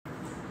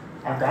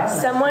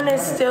Someone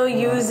is still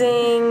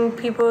using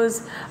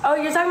people's... Oh,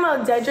 you're talking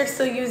about Dedrick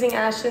still using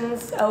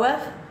Ashton's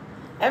OF?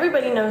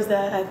 Everybody knows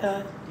that, I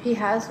thought. He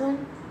has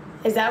one?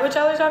 Is that what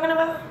y'all are talking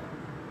about?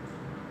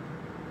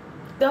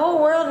 The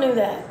whole world knew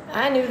that.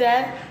 I knew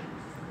that.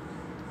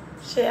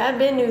 Shit, I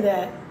been knew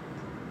that.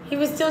 He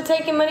was still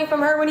taking money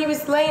from her when he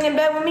was laying in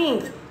bed with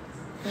me.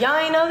 Y'all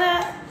ain't know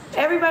that?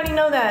 Everybody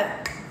know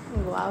that.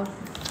 Wow.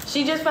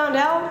 She just found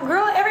out?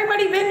 Girl,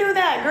 everybody been knew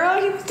that.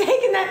 Girl, he was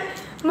taking that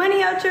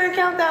money out your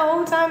account that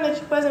whole time that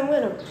you wasn't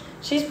with him.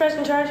 She's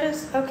pressing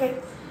charges? Okay.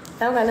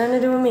 That don't got nothing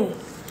to do with me.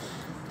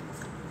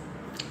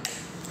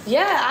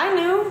 Yeah, I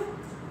knew.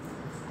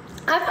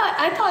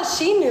 I thought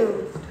she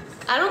knew.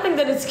 I don't think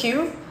that it's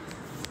cute.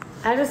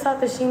 I just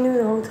thought that she knew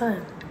the whole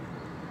time.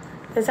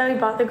 That's how he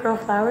bought the girl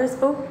flowers.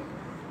 Oh,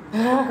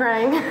 I'm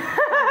crying.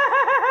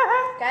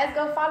 Guys,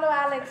 go follow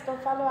Alex. Go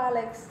follow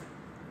Alex.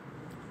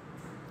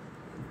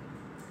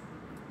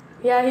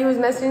 Yeah, he was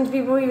messaging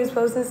people. He was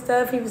posting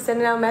stuff. He was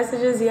sending out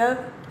messages.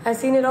 Yep, I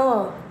seen it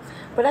all.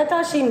 But I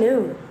thought she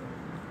knew.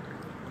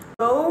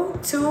 Go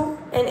to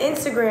an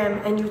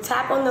Instagram and you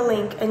tap on the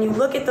link and you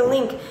look at the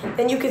link,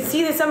 then you can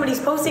see that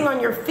somebody's posting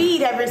on your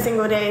feed every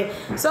single day.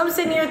 So I'm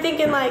sitting here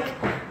thinking like,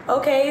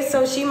 okay,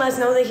 so she must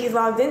know that he's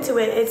logged into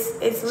it.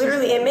 It's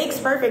literally, it makes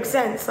perfect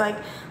sense. Like,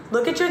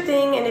 look at your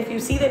thing, and if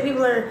you see that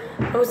people are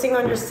posting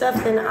on your stuff,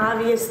 then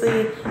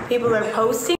obviously people are posting.